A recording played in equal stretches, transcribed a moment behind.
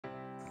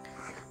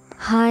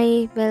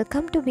Hi,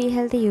 welcome to Be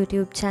Healthy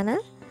YouTube channel.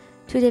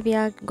 Today we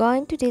are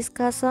going to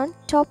discuss on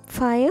top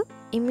 5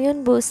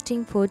 immune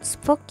boosting foods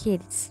for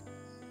kids.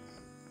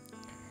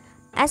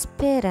 As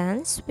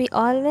parents, we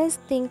always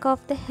think of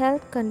the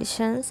health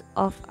conditions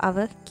of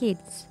our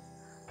kids.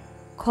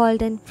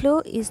 Cold and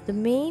flu is the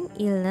main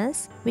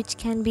illness which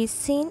can be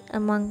seen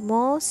among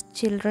most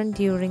children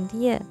during the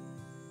year.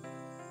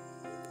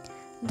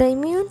 The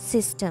immune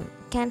system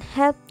can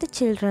help the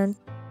children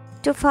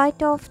to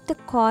fight off the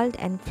cold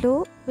and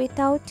flu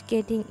without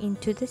getting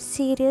into the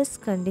serious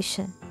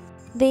condition.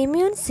 The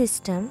immune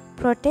system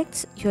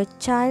protects your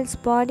child's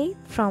body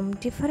from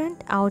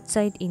different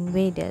outside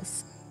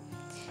invaders,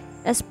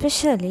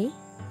 especially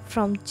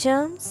from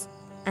germs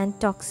and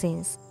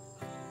toxins.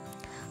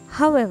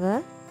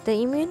 However,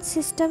 the immune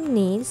system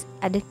needs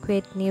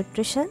adequate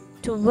nutrition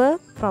to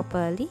work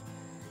properly,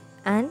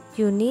 and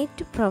you need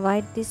to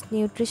provide this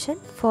nutrition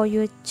for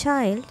your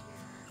child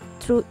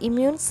through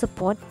immune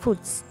support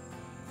foods.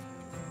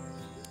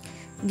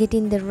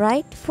 Getting the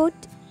right food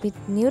with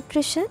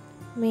nutrition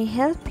may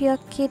help your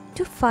kid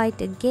to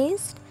fight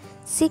against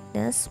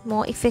sickness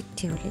more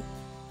effectively.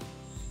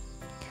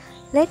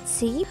 Let's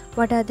see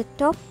what are the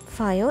top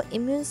 5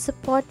 immune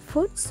support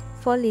foods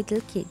for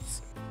little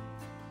kids.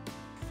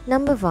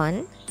 Number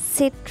 1.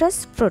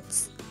 Citrus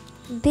fruits.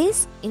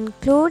 This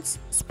includes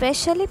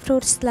specially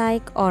fruits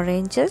like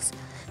oranges,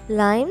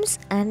 limes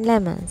and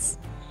lemons.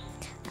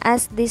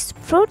 As these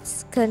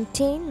fruits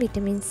contain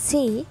vitamin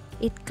C,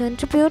 it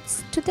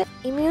contributes to the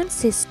immune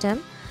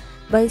system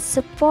by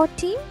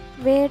supporting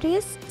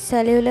various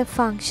cellular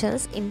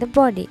functions in the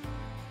body.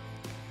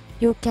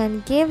 You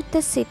can give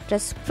the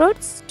citrus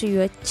fruits to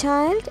your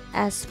child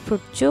as fruit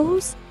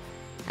juice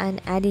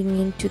and adding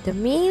into the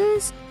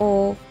meals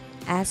or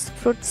as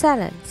fruit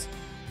salads.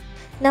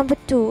 Number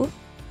 2.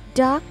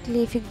 Dark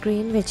leafy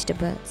green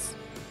vegetables.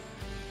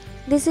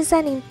 This is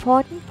an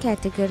important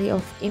category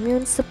of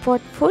immune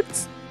support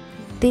foods.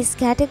 This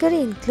category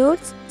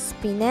includes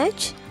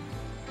spinach,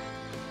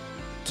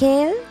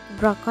 kale,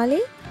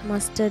 broccoli,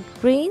 mustard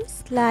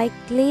greens like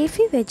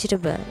leafy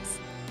vegetables.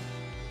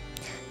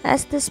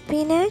 As the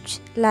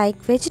spinach-like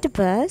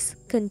vegetables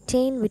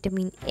contain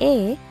vitamin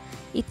A,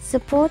 it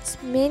supports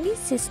many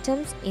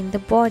systems in the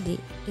body,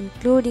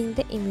 including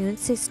the immune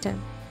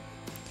system.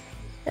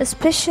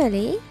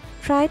 Especially,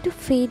 try to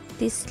feed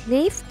these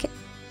leaf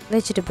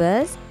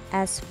vegetables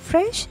as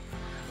fresh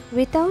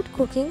without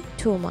cooking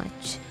too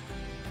much.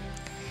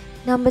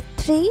 Number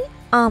 3.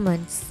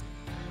 Almonds.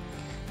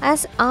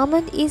 As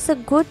almond is a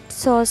good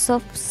source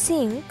of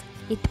zinc,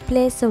 it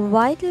plays a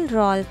vital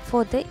role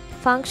for the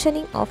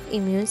functioning of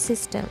immune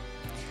system.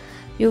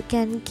 You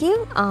can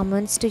give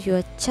almonds to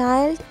your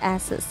child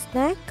as a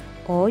snack,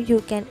 or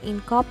you can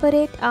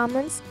incorporate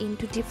almonds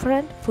into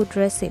different food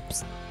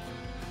recipes.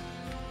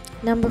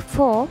 Number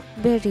 4.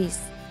 Berries.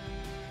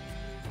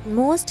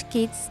 Most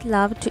kids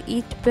love to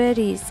eat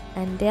berries,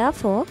 and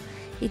therefore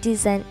it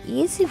is an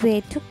easy way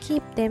to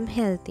keep them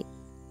healthy.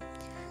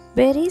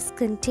 Berries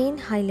contain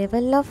high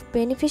level of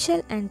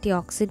beneficial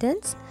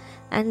antioxidants,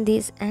 and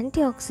these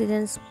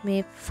antioxidants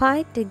may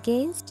fight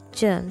against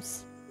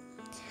germs.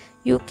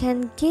 You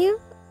can give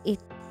it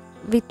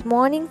with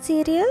morning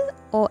cereal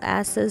or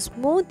as a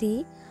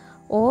smoothie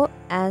or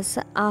as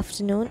an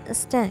afternoon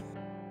snack.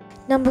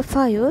 Number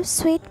 5.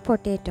 Sweet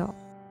potato.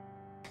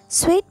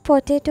 Sweet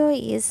potato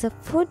is a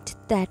food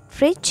that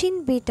rich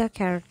in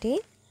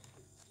beta-carotene.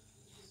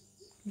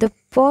 The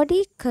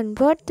body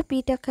converts the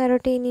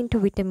beta-carotene into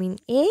vitamin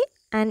A,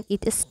 and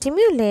it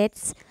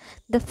stimulates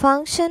the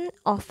function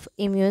of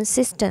immune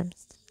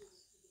systems.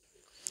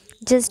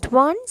 Just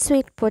one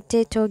sweet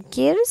potato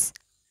gives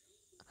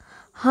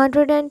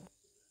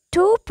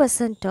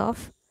 102%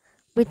 of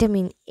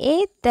vitamin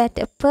A that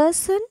a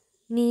person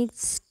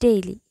needs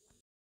daily.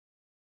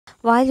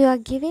 While you are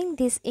giving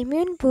these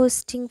immune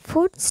boosting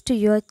foods to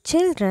your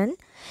children,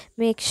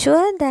 make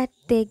sure that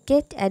they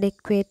get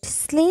adequate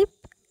sleep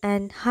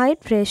and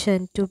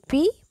hydration to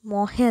be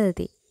more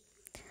healthy.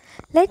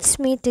 Let's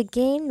meet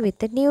again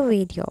with a new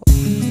video.